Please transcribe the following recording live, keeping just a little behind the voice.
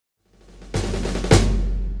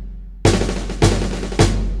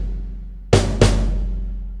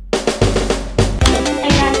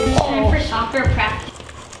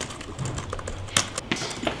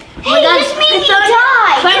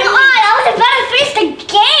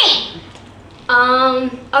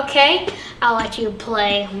Okay. I'll let you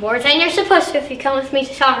play more than you're supposed to if you come with me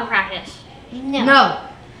to soccer practice. No.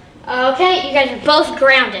 Okay, you guys are both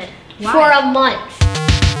grounded. Why? For a month.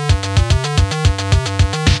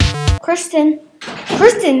 Kristen,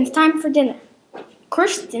 it's time for dinner.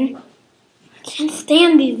 Kristen, I can't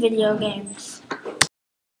stand these video games.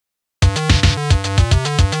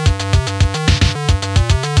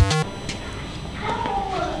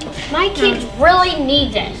 My kids really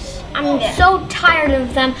need this. I'm so tired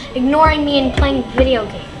of them ignoring me and playing video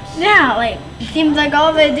games. Yeah, like, it seems like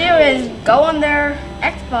all they do is go on their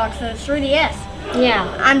Xbox or 3DS. Yeah.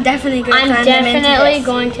 I'm definitely going to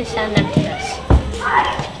going to send them to this.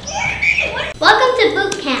 Welcome to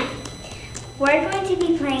boot camp. We're going to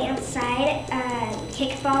be playing outside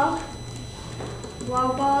kickball,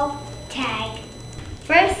 wall ball, tag.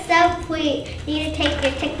 First up, we need to take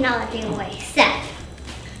your technology away. Seth.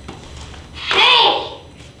 Hey!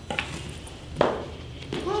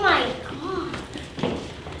 Oh my God.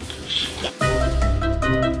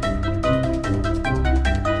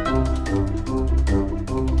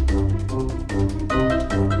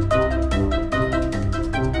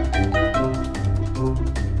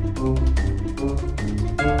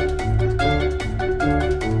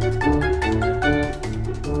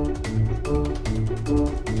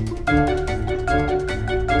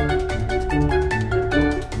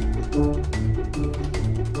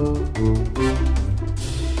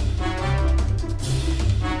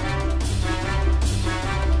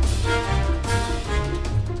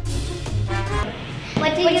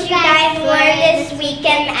 What did you guys learn this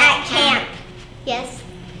weekend at camp? Yes.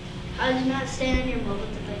 How to not stand on your mobile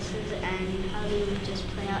devices and how to just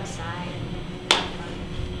play outside and have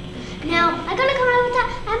fun. Now, I gotta come out with that.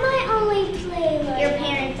 I might only play like... Your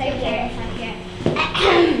parents are here.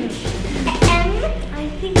 I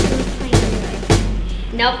think we're playing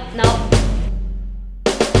good. Nope.